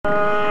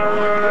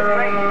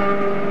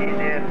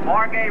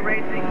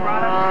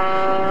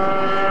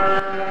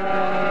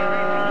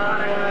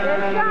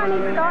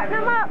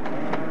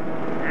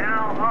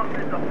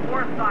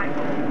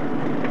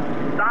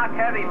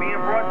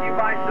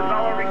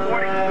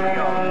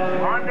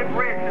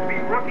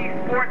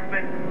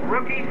gentlemen.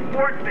 Rookie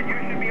Sportsman, you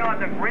should be on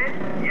the grid.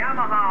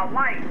 Yamaha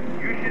Light,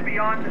 you should be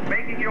on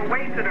making your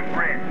way to the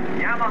grid.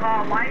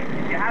 Yamaha Light,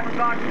 if you haven't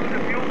gone through the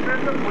fuel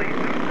system, please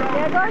do so.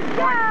 There goes Start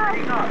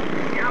griding up.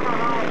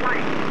 Yamaha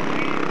Light,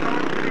 please go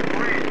to the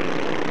grid.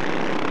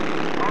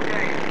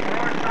 Okay,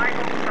 4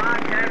 cycles,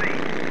 stock heavy.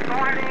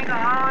 Starting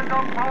on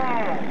the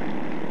pole.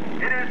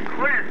 It is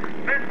Chris,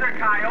 Mr.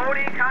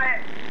 Coyote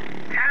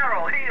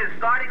Carroll. He is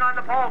starting on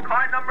the pole,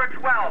 car number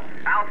 12.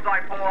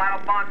 Outside pole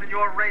out of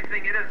Monsignor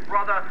Racing. It is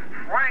brother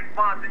Frank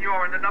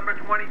Monsignor in the number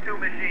 22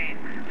 machine.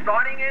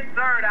 Starting in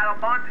third out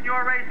of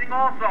Monsignor Racing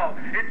also.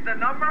 It's the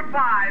number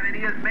 5, and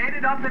he has made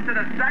it up into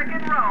the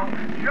second row.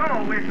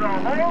 Joe, it's a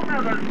whole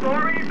nother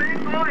story,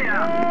 Mingoya.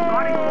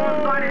 Starting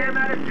alongside him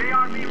out of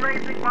JRB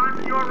Racing,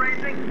 Monsignor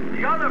Racing.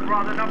 The other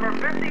brother, number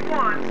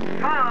 51,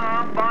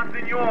 Tom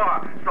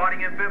Monsignor.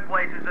 Starting in 5th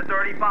place is the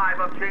 35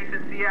 of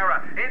Jason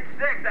Sierra. In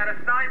 6th out of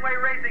Steinway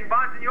Racing,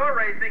 Monsignor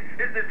Racing,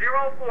 is the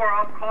 04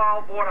 of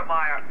Carl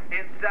Vortemeyer.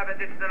 In 7th,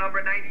 it's the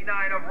number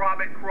 99 of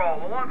Robert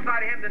Kroll.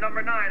 Alongside him, the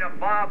number 9 of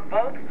Bob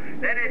Bolt.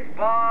 Then it's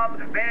Bob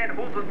Van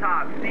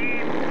Hooseltop,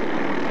 Steve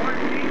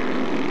Orsi,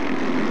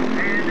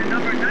 and the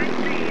number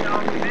 19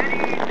 of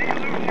Benny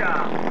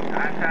DeLucia.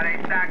 That's how they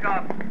stack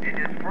up in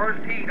his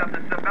first heat of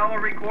the Sabella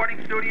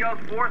Recording Studios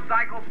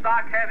 4-cycle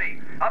stock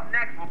heavy. Up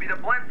next will be the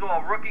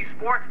Blendzall Rookie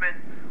Sportsman.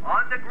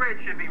 On the grid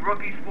should be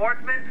Rookie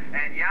Sportsman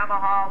and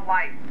Yamaha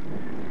Light.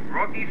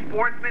 Rookie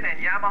Sportsman and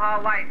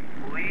Yamaha Light,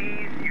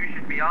 please, you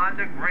should be on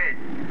the grid.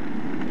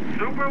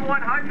 Super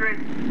 100,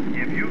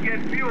 if you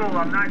get fuel,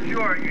 I'm not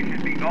sure, you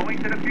should be going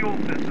to the fuel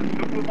system.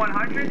 Super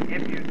 100,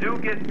 if you do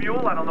get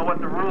fuel, I don't know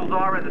what the rules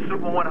are in the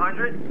Super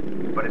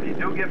 100, but if you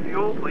do get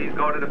fuel, please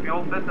go to the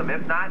fuel system.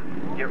 If not,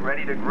 get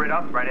ready to grid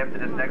up right after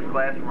this next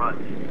class runs.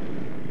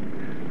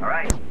 All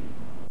right.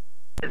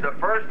 Is the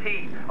first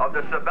heat of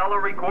the Sabella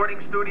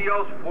Recording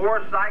Studios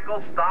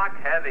 4-cycle stock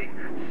heavy.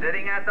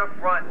 Sitting at the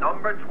front,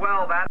 number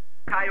 12 out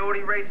of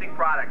Coyote Racing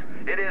Products.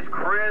 It is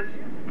Chris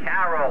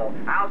Carroll.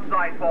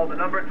 Outside pole, the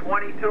number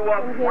 22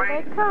 of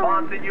Frank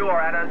Monsignor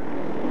out of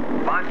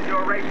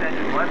Monsignor Race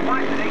Engine. Let's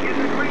watch it. They get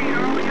the green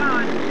early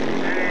on.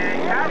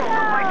 And Carroll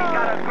looks like he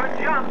got a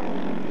good jump.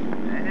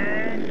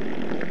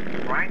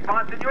 And Frank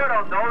Monsignor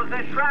knows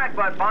this track,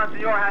 but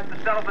Monsignor has to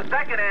settle for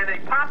second, and he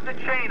pops the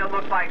chain. It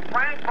looks like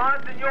Frank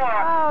Monsignor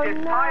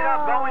is tied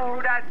up going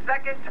through that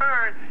second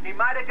turn. He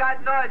might have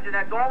got nudged, and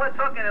that's all it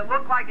took, and it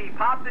looked like he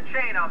popped the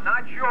chain. I'm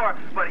not sure,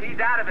 but he's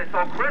out of it.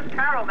 So Chris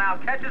Carroll now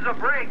catches a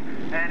break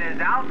and is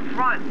out in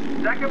front.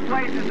 Second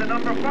place is the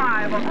number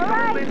 5 of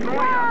Joe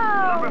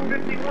Goya. Number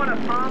 51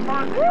 of Tom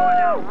Monsignor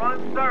now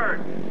runs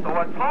third. So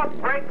a tough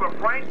break for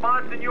Frank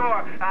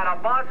Monsignor out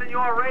of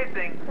Monsignor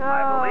Racing.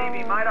 I believe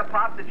he might have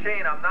popped the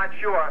chain. I'm not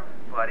sure,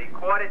 but he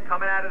caught it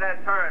coming out of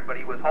that turn. But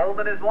he was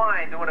holding his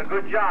line, doing a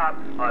good job.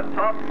 A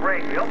tough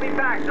break. He'll be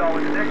back, though,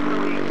 in the next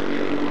 2 weeks.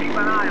 Keep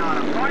an eye on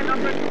him. Car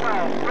number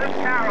 12, Chris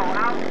Carroll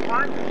out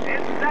front.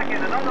 In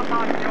second, another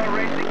Monsignor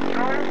Racing,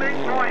 Joe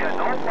Goya.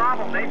 No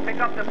problem. They pick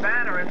up the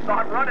banner and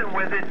start running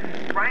with it.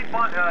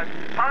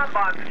 Tom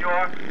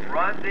Monsignor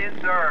runs in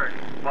third.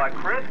 But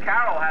Chris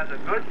Carroll has a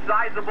good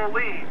sizable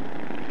lead.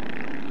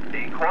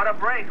 He caught a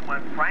break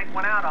when Frank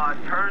went out on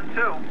turn 2.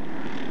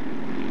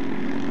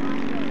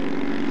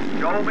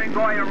 Joe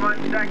Mingoya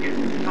runs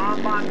second.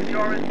 Tom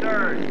Monsignor in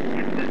third.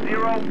 It's the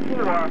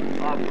 04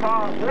 of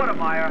Carl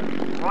Vortemeyer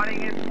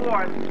running in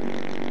fourth.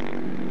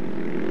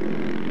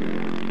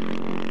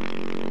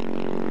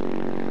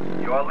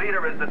 Your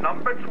leader is the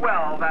number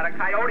 12 out of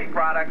Coyote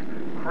Products,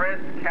 Chris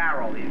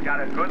Carroll. He's got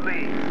a good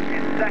lead.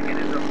 In second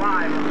is the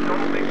 5 of Joe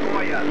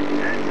Mingoya.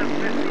 Then the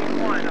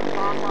 51 of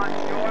Tom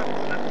Monsignor,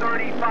 the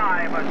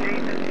 35 of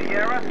Jason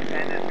Sierra,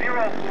 and the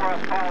 04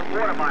 of Carl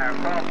Vortemeyer.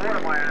 Carl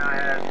Vortemeyer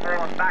has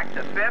fallen back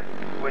to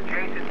 5th, with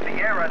Jason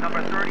Sierra,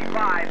 number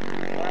 35,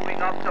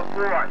 moving up to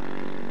 4th.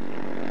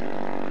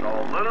 So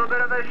a little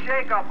bit of a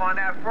shake-up on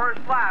that first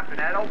lap, and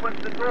that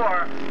opens the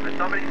door for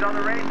some of these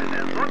other races.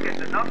 And look at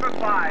the number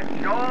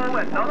 5, Joe,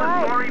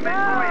 another Story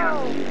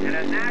Mingoya. In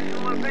a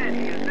national event,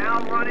 he is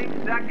now running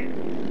second.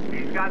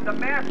 He's got the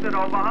master,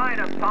 though, behind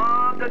him.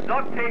 Tom, the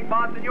duct tape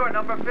Monsignor,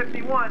 number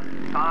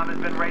 51. Tom has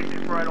been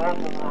racing for an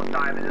awful long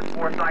time in his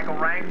 4-cycle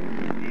ranks.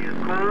 He is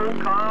cool,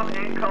 calm,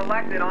 and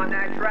collected on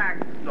that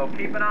track. So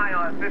keep an eye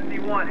on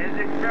 51. His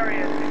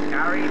experience can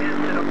carry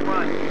him to the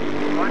front.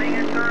 Running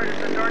in third is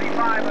the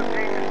 35 of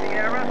Jason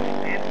Sierra.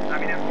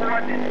 In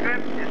fourth and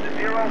fifth is the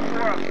 04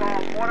 of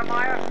Carl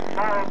Vortemeyer,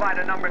 followed by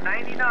the number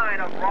 99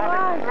 of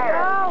Robert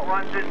Kroll, who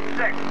runs in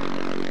sixth.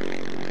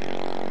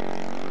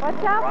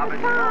 Watch out Robert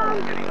for Tom.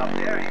 Kroll getting up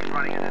there. He's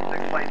running in the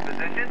 6th place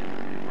position.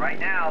 Right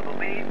now, the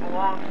lead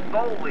belongs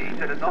solely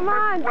to the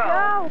number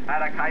 12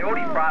 out of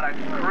Coyote Products,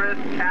 Chris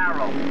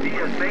Carroll. He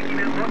is making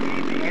it look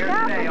easy here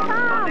today on a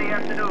Sunday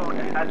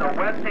afternoon at the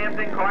West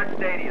Hampton Kart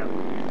Stadium.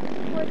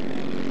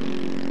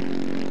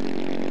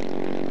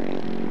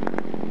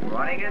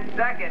 Running in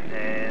second,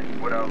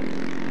 and with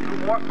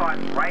 2 more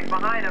carts right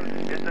behind him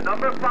is the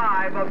number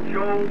 5 of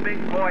Joe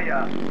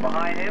Mingoya.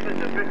 Behind him is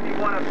the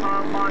 51 of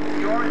Tom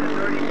Monsignor and the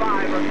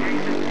 35 of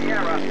Jason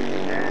Sierra.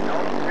 And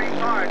those 3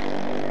 carts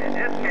in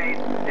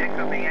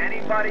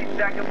everybody's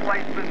second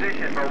place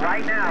position. But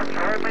right now,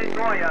 Joe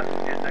Mangoya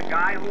is the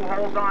guy who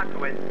holds on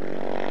to it.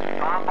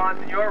 Tom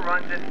Bonsignor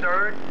runs in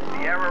third.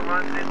 Sierra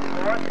runs in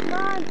fourth. Come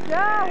on,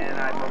 Joe. And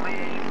I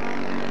believe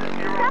the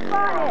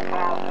 04 of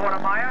Paul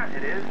Watermeyer,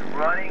 it is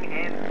running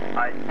in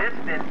a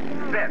distant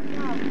fifth.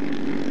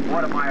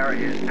 Watermeyer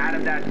is out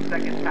of that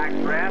second pack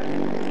grab.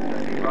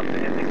 It's up to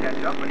him to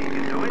catch up, but he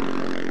can do it.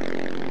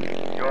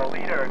 Your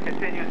leader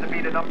continues to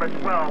be the number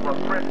 12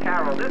 of Chris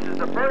Carroll. This is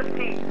the first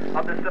heat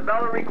of the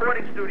Sabella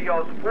Recording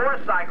Studios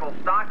 4-cycle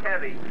stock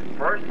heavy.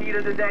 First heat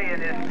of the day in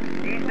this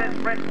Eastern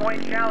Sprint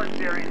Point Challenge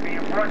Series being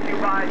brought to you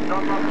by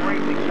Dunlop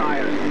Racing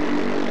Tires.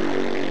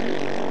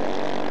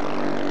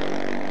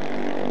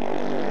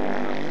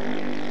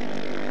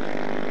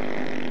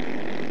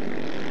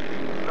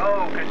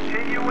 So,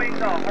 continuing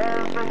to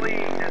hold the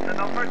lead is the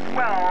number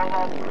 12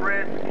 of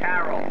Chris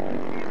Carroll.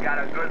 He's got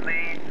a good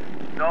lead.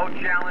 No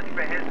challenge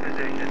for his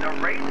position. The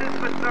race is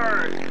for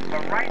third,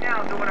 but right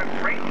now doing a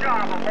great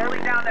job of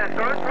holding down that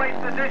third place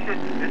position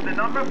is the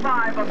number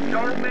 5 of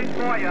Joe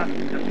Mangoya.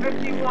 The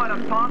 51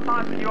 of Tom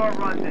Bonsignor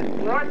runs in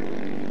fourth.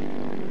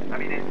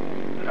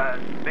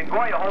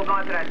 Mangoya holds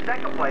on to that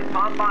second place.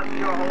 Tom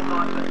Bonsignor holds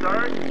on to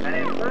third, and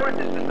in fourth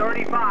is the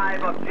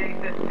 35 of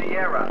Jason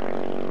Sierra.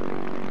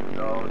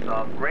 So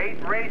some great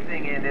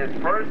racing in this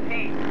first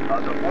heat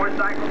of the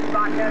 4-cycle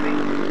stock heavy.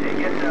 They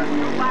get the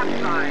 2-lap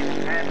sign,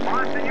 and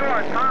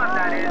Bonsignor, Tom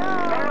that is,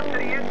 goes to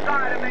the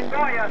inside of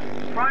Mangoya,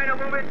 trying to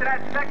move into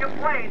that second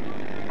place.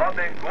 But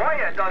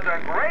Mangoya does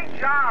a great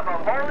job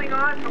of holding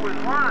on to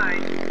his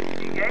line.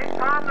 He gave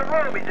Tom the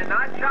room. He did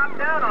not chop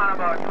down on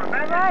him. A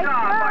tremendous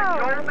job by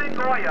Joe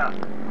Mangoya.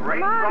 Great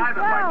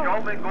driving by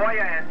Joe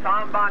Mangoya and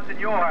Tom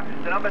Bonsignor.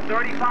 The number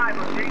 35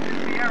 of Jason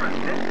Sierra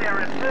sits there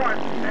in fourth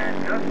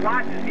and just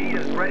watches. He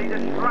is ready to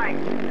strike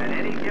at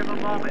any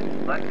given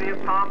moment. Let's see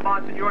if Tom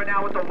Bonsignor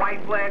now with the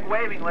white flag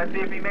waving. Let's see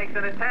if he makes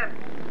an attempt.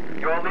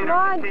 Your leader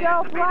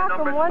continues to be the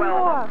number 12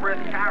 of Chris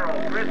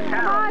Carroll. Chris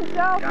Carroll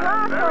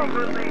got a very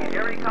good lead.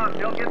 Here he comes.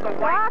 He'll get the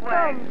white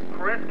flag.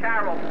 Chris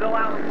Carroll still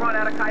out in front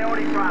out of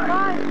Coyote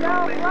Product.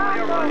 Joe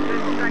Mangoya runs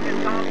in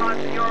second. Tom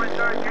Bonsignor in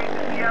third.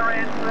 Jason Sierra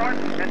in fourth.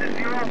 And the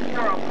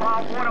 04 of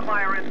Paul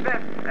Watermeyer in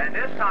fifth. And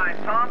this time,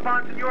 Tom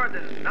Bonsignor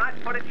does not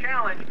put a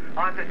challenge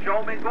onto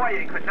Joe Mangoya.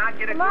 He could not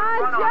get a good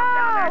run on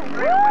down that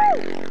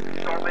straightaway.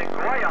 So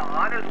Mangoya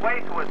on his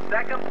way to a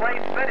second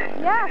place finish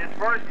in his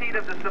first heat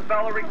of the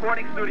Sabella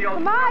Recording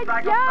Studios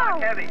 4-cycle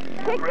stock heavy.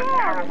 Chris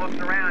Carroll looks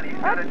around. He's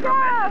got a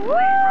tremendous lead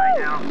right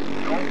now.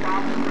 No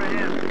problem for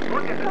him.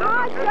 Look at the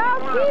number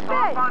 51 of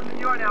Tom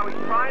Bonsignor now. He's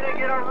trying to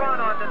get a run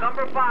on the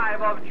number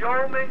 5 of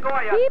Joe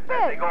Mangoya as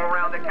they go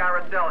around the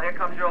carousel. Here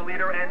comes your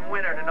leader and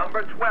winner, the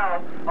number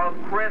 12 of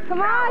Chris Carroll.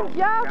 Come on,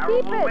 Joe,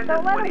 keep it.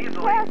 Don't let him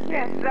catch you.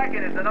 In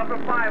second is the number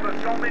 5 of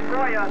Joe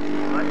Mangoya.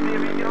 Let's see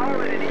if he can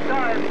hold it, and he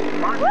does.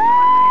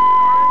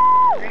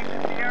 Jason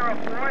Sierra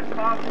fourth,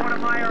 Paul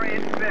Watermeyer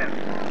in fifth.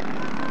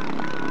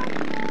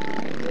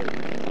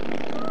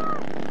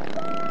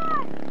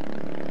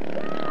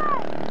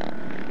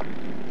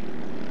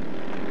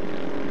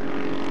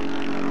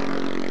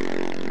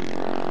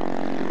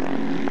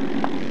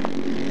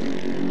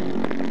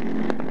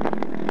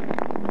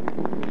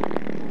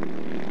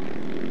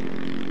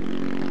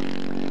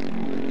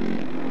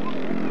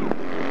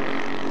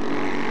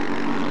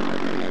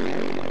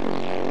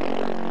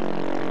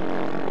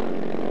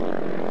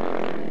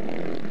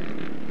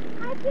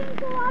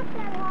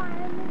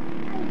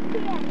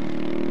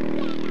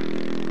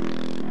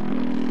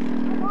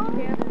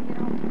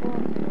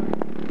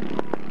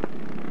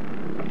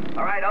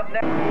 All right, up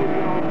next.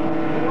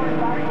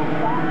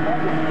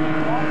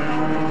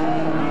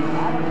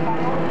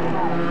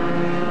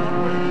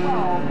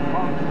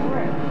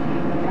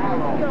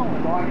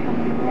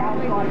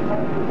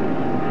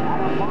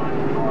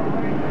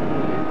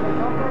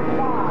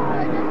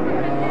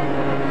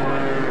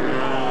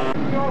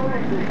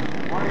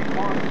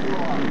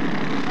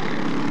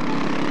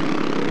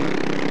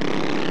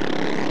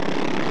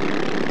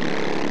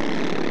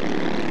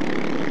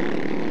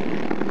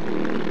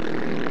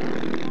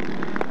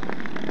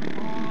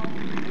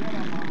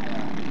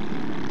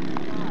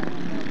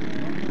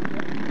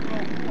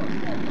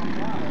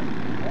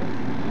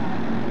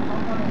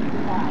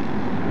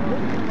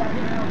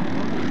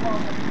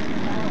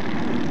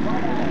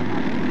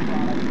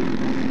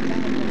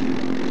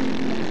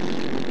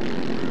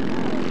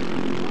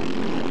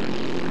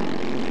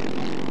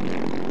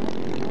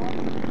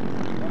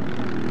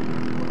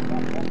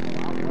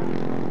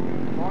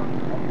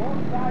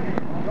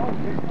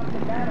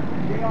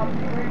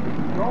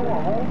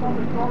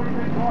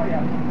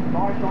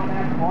 Starts on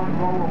that front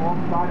row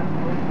alongside of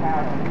Chris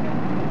Carroll.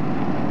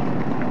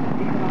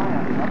 Keep an eye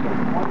on it, number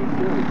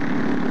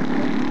 22.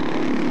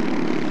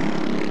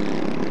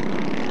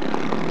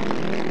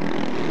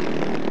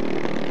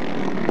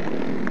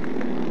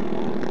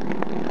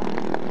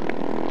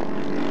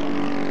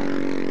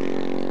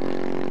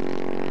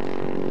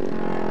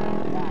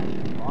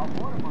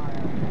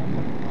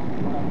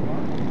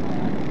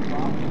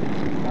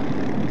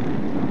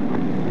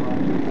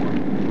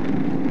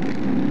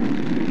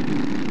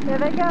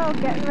 they go,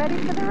 getting ready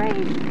for the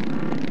race.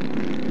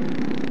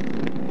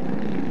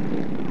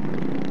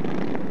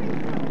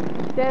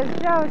 There's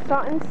Joe,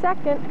 starting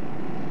second.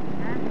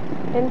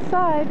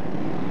 Inside.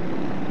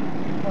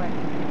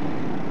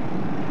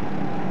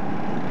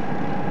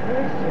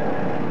 Where's Joe?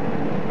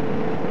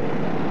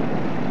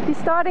 He's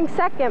starting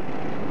second.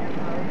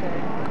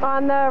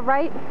 On the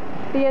right,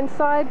 the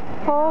inside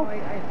pole. I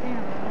see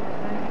him.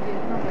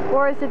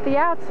 Or is it the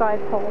outside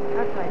pole?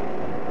 Outside.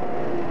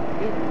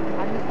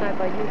 On this side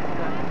by you.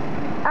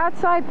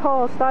 Outside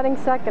pole, starting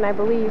second, I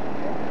believe.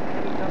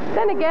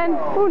 Then again,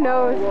 who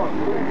knows?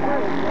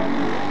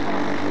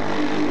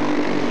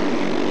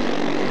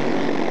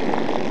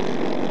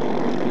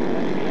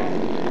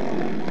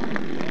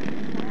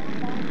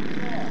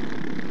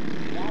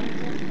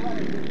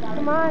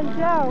 Come on,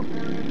 Joe.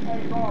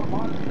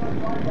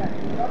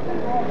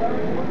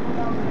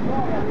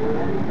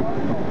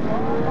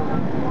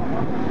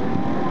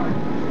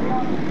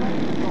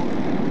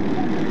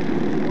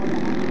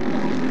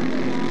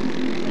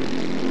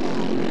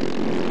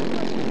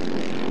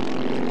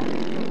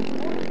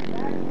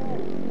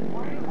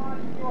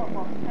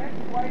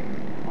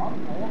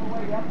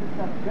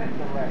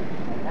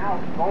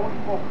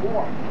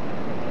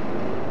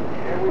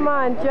 Come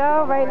on,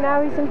 Joe. Right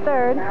now he's in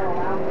third.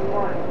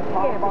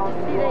 Yeah, but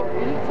you see that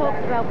he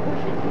talks about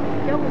pushing.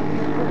 Joe was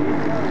pushing.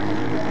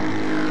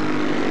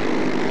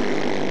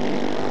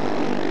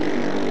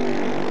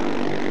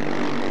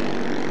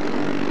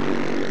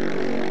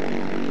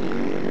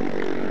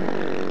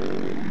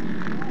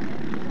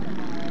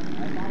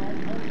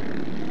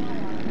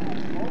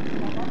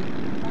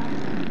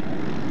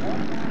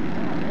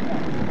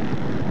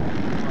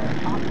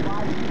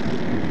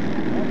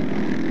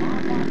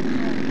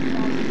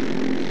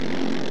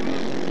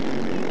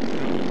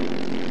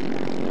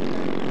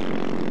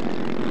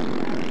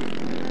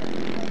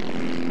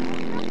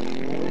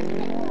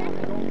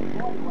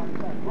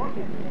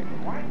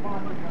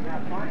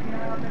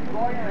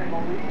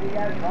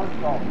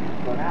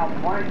 So now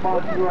Frank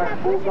Monsieur has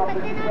moved up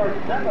in third.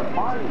 Then the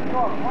body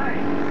saw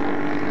Frank.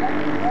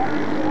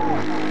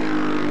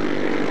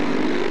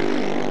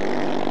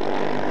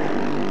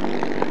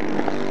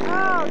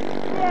 Oh,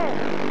 shit.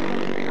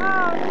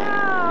 Oh, no.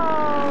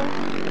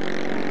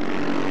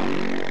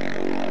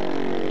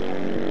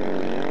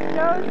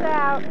 Joe's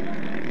out.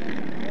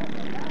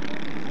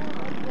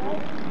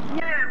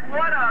 Yeah,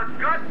 what a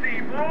gutsy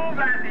move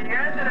at the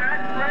end of that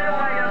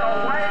straightaway in the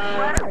white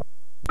flag.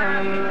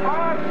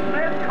 Tom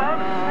Smith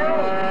comes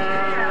through.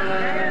 He has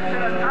made it to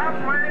the top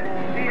rank.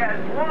 He has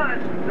won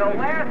the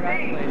last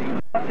heat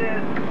of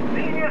this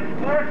Senior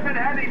Sportsman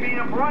Heavy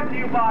being brought to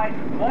you by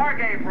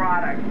Margay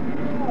Products.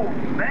 Oh,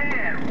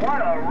 man, what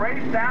a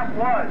race that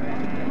was.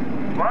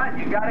 But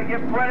you got to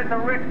give credit to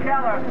Rick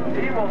Keller.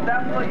 He will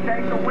definitely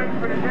take the win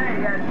for today.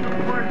 He had 2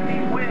 first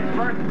heat wins,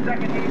 first and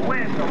second heat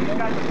wins, so he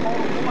got the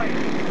total points.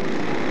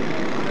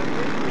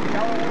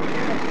 Keller will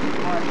get it.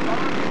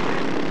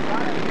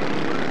 Got to be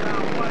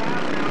what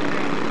happened out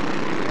there.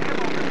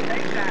 Able to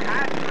take the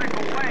hat trick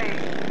away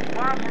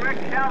from Rick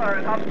Keller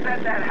and upset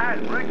that hat.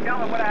 Rick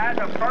Keller would have had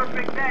the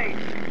perfect day.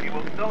 He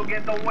will still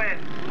get the win.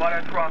 But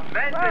a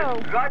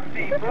tremendous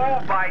gutsy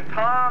move by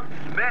Tom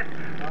Smith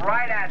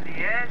right at the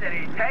end, and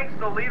he takes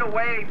the lead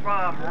away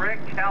from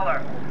Rick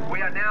Keller.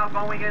 We are now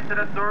going into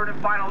the third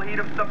and final heat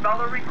of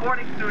Sabella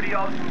Recording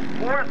Studios,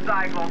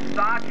 4-cycle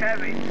stock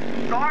heavy.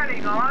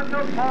 Starting on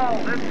the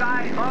pole, this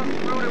guy hung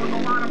through. There was a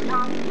lot of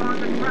problems on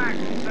the track.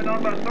 The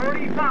number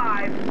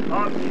 35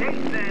 of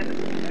Jason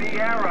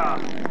Sierra,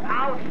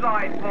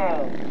 outside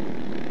pole.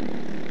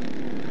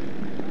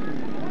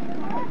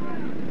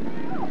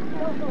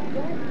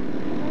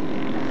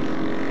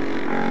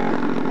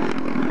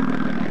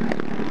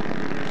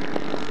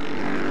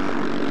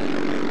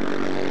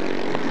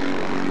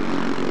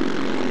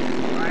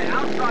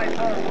 Outside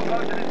pole, we'll go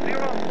to the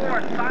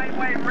 04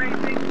 Steinway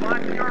Racing,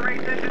 Monsieur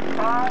Race Engine,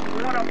 Paul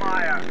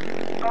Watermeyer.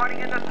 Starting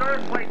in the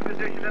third place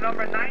position, the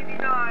number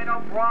 99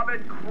 of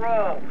Robert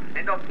Kroll.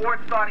 In the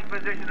fourth starting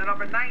position, the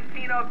number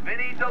 19 of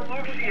Vinny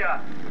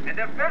DeLucia. In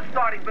the fifth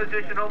starting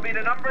position will be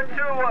the number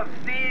 2 of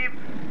Steve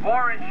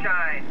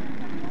Borenschein.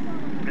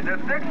 In the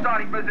sixth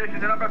starting position,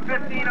 the number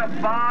 15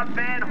 of Bob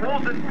Van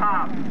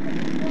Hulsentop.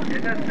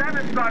 In the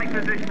seventh starting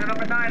position, the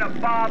number 9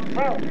 of Bob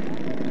Bolt.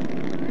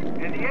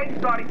 In the 8th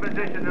starting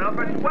position, the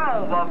number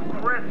 12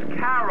 of Chris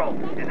Carroll.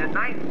 In the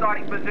 9th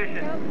starting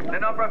position, the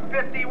number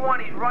 51,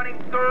 he's running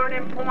third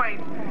in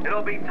points.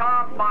 It'll be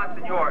Tom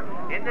Monsignor.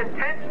 In the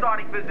 10th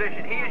starting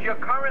position, he is your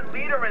current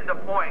leader in the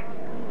points.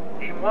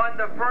 He won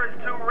the first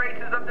 2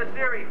 races of the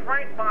series,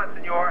 Frank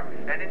Monsignor.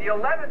 And in the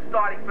 11th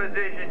starting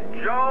position,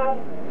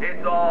 Joe,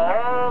 it's a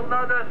whole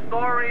nother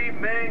story,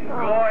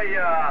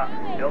 Mingoya.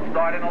 He'll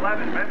start in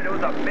 11th. Remember, there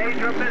was a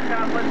major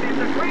mishap. Let's see if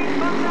the green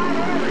comes out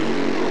early.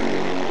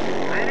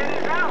 And it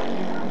is out.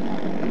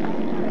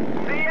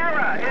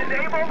 Sierra is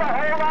able to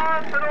hold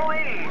on to the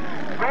lead.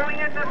 Going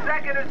into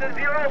second is the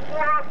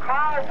 04 of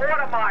Carl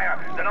Watermeyer.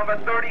 The number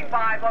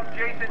 35 of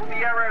Jason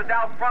Sierra is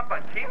out front,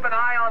 but keep an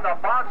eye on the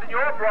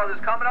Monsignor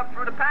brothers coming up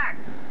through the pack.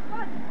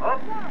 Oh,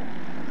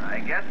 I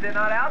guess they're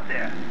not out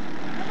there.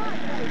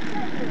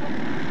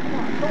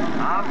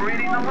 I'm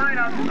reading the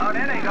lineup. Oh,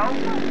 there they go.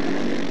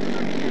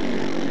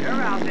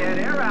 They're out there.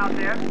 They're out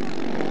there.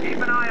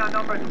 Keep an eye on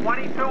number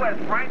 22 as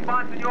Frank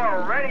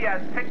Bonsignor already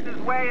has picked his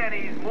way and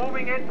he's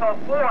moving into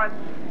fourth.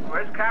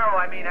 Chris Carroll,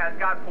 has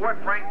got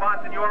fourth. Frank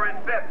Bonsignor in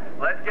fifth.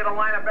 Let's get a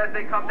lineup as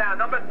they come down.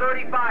 Number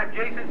 35,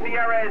 Jason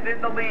Sierra is in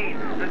the lead.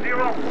 The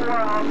 04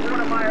 of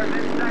Watermeyer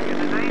is in second.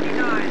 The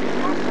 99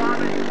 of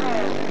Providence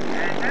Cove.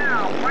 And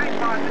now Frank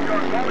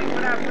Bonsignor going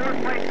for that first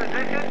place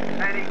position,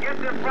 and he gets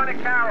in front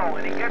of Carroll,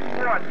 and he gets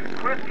fourth.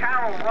 Chris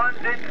Carroll runs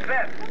in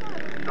fifth.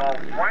 So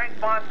Frank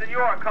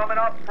Bonsignor, coming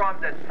up from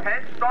the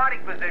 10th starting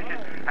position,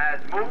 has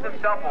moved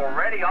himself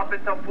already up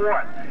into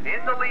fourth.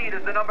 In the lead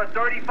is the number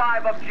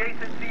 35 of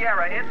Jason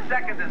Sierra. In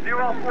second, the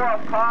 04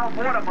 of Carl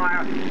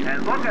Watermeyer.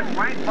 And look at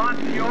Frank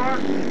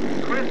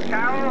Bonsignor, Chris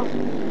Carroll,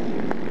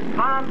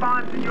 Tom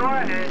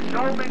Bonsignor, and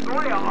Joe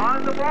Mingoya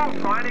on the ball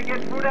trying to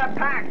get through that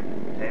pack.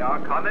 They are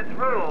coming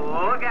through.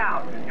 Look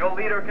out. Your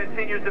leader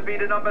continues to be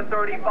the number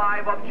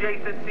 35 of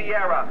Jason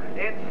Sierra.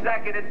 In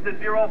second, it's the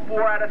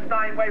 04 out of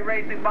Steinway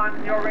Racing,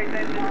 Bonsignor Race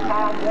Engine,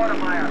 Carl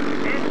Watermeyer.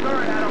 In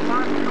third, out of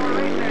Bonsignor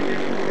Race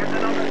Engine, is the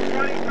number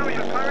 22,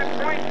 your current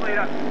points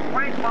leader,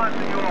 Frank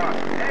Bonsignor.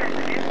 And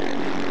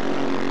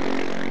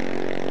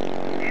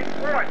in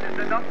fourth is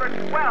the number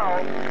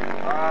 12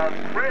 of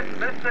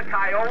Mr.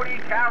 Coyote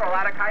Carroll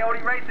out of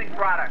Coyote Racing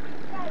Products.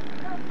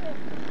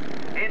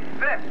 In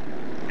fifth,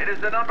 it is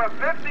the number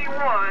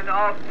 51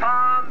 of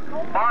Tom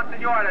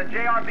Bonsignor, the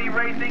JRB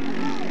Racing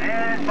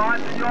and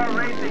Bonsignor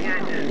Racing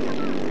Engine.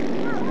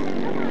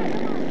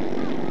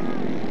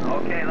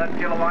 Okay, let's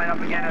get a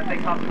lineup again as they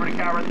come through the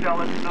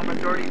carousel. It's number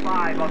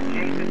 35 of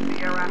Jason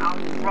Sierra out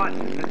in front.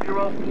 The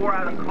 04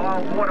 out of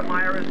Carl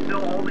Watermeyer is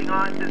still holding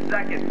on to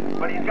second.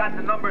 But he's got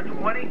the number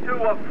 22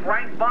 of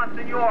Frank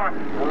Bonsignor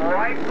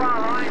right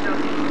behind him.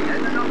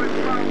 And the number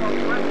 12 of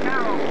Chris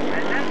Carroll.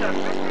 And then the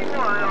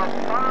 51 of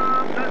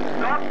Tom the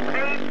Duck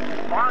Pete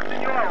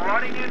Bonsignor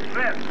running in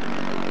fifth.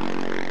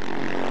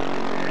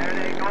 There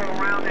they go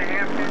around the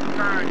Hampton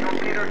turn. Your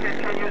leader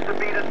continues to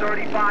be the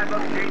 35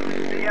 of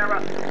Jason Sierra.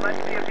 Let's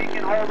see if he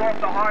can hold off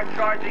the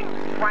hard-charging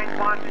Frank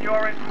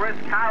Bonsignor and Chris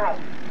Carroll.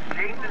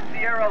 Jason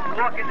Sierra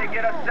looking to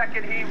get a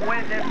second heat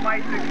win. This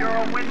might secure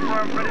a win for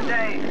him for the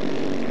day.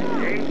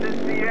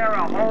 Jason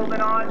Sierra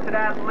holding on to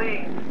that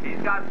lead.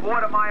 He's got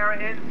Watermeyer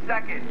in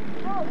second.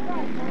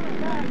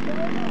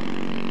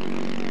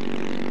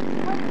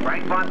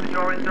 Frank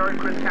Bonsignor in third,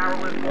 Chris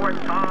Carroll in fourth.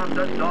 Tom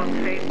the Dog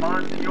Tape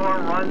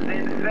Bonsignor runs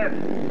in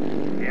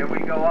fifth. Here we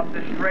go up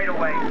the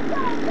straightaway.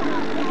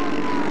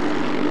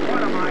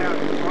 Watermeyer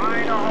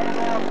trying to hold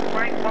off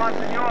Frank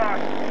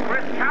Bonsignor.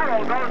 Chris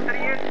Carroll goes to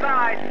the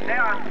inside. They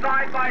are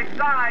side by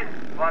side,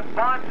 but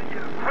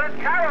Chris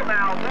Carroll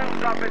now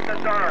moves up into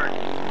third.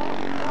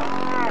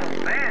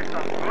 Oh man,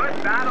 some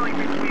good battling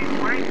between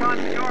Frank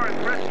Bonsignor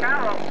and Chris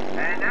Carroll.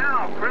 And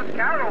now Chris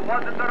Carroll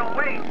wasn't going to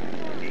wait.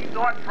 He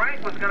thought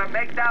Frank was going to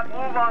make that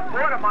move on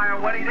Watermeyer.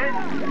 When he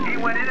didn't, he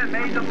went in and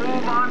made the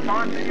move on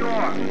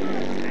Bonsignor.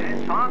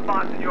 And Tom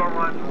Bonsignor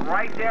runs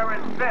right there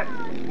in fifth.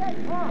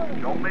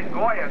 Joe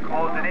Mingoya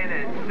closing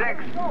in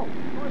sixth.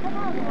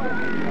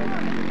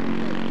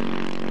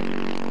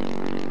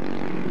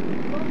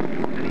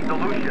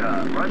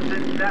 DeLucia runs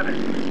in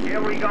seventh.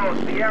 Here we go.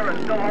 Sierra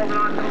still holding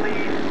on to the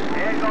lead.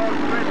 There goes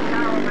Chris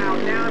Carroll now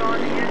down on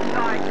the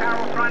inside.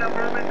 Carroll trying to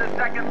move into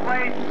second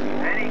place,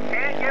 and he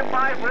can't get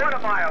by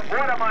Watermeyer.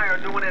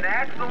 Watermeyer doing an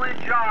excellent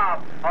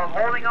job of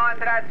holding on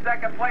to that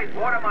second place.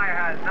 Watermeyer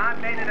has not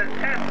made an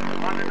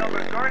attempt on the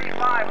number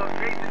 35 of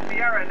Jason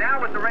Sierra.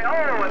 Now with the race.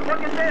 Oh, and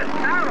look at this.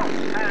 Carroll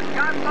has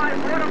got by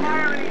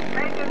Watermeyer, and he's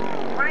taken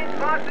Frank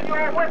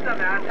Bonsignor with him.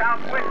 That's how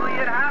quickly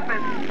it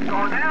happened.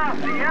 So now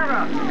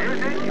Sierra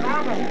is in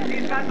trouble.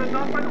 He's got the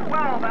number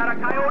 12 out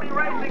of Coyote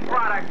Racing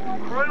Products.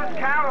 Chris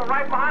Carroll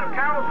right behind him.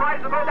 Carroll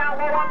tries to go down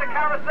low on the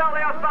carousel.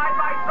 They are side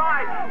by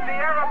side.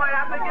 Sierra might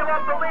have to give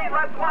up the lead.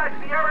 Let's watch.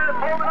 Sierra is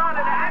holding on.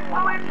 An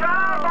excellent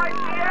job by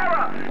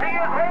Sierra. He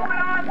is holding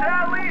on to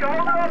that lead.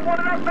 Holding up one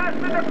of the best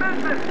in the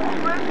business.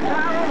 Chris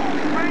Carroll,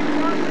 Frank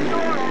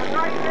Bonsignor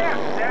right there.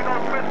 There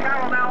goes Chris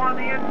Carroll now on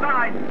the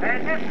inside. And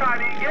this time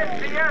he gets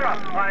Sierra.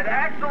 An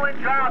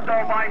excellent job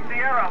though by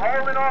Sierra.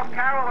 Holding off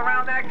Carroll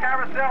around that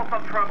carousel.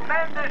 Some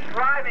tremendous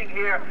driving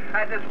here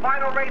at this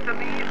final race of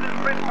the Eastern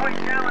Sprint Point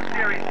Challenge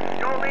Series.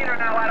 Your leader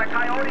now out of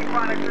Coyote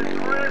Products is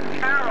Chris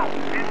Carroll.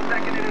 In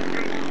second it is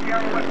Jason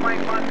Sierra with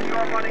Frank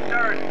Bonsignor running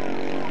third.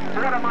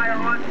 Watermeyer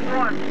runs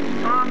fourth.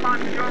 Tom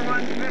Bonsignor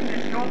runs fifth.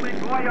 And Joe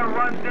Mingoya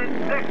runs in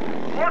sixth.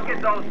 Look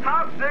at those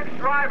top six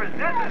drivers.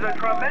 This is a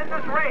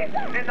tremendous race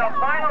in the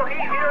final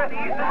heat here at the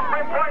Eastern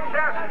Sprint Point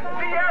Challenge.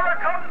 Sierra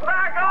comes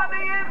back on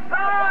the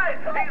inside.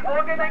 He's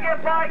looking to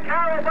get by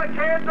Carroll, but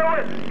can't do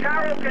it.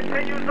 Carroll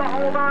continues to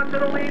hold on to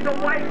the lead. The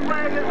white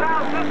flag is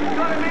out. This is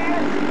going to be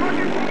it. Look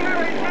at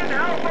Sierra. He's getting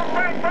help from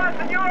Frank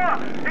Bonsignor.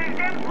 He's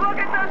getting, look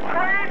at the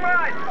train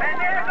ride. And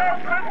there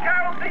goes Chris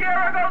Carroll.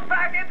 Sierra goes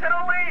back into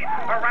the lead.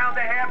 Around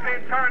the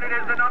half-pin turn, it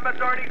is the number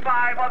 35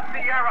 of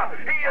Sierra.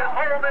 He is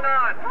holding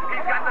on.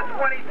 He's got the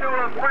 22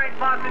 of Frank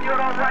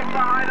Bonsignoro right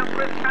behind him.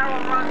 Chris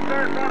Carroll runs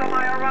third.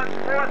 Sotomayor runs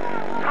fourth.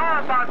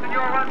 Tom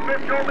Bonsignoro runs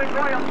fifth. Joe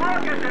McGoy.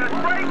 Look at this.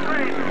 Great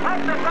train up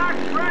the back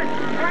stretch.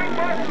 Frank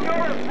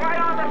Bonsignoro is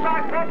right on the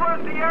back bumper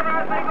of Sierra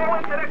as they go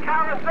into the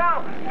carousel.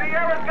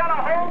 Sierra's got to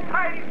hold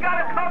tight. He's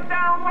got to come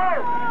down low.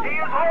 He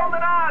is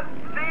holding on.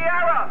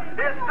 Sierra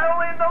is still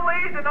in the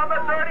lead. The number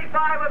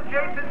 35 of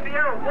Jason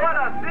Sierra. What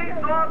a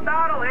seesaw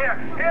battle here.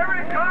 Here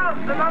it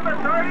comes. The number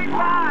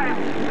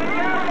 35.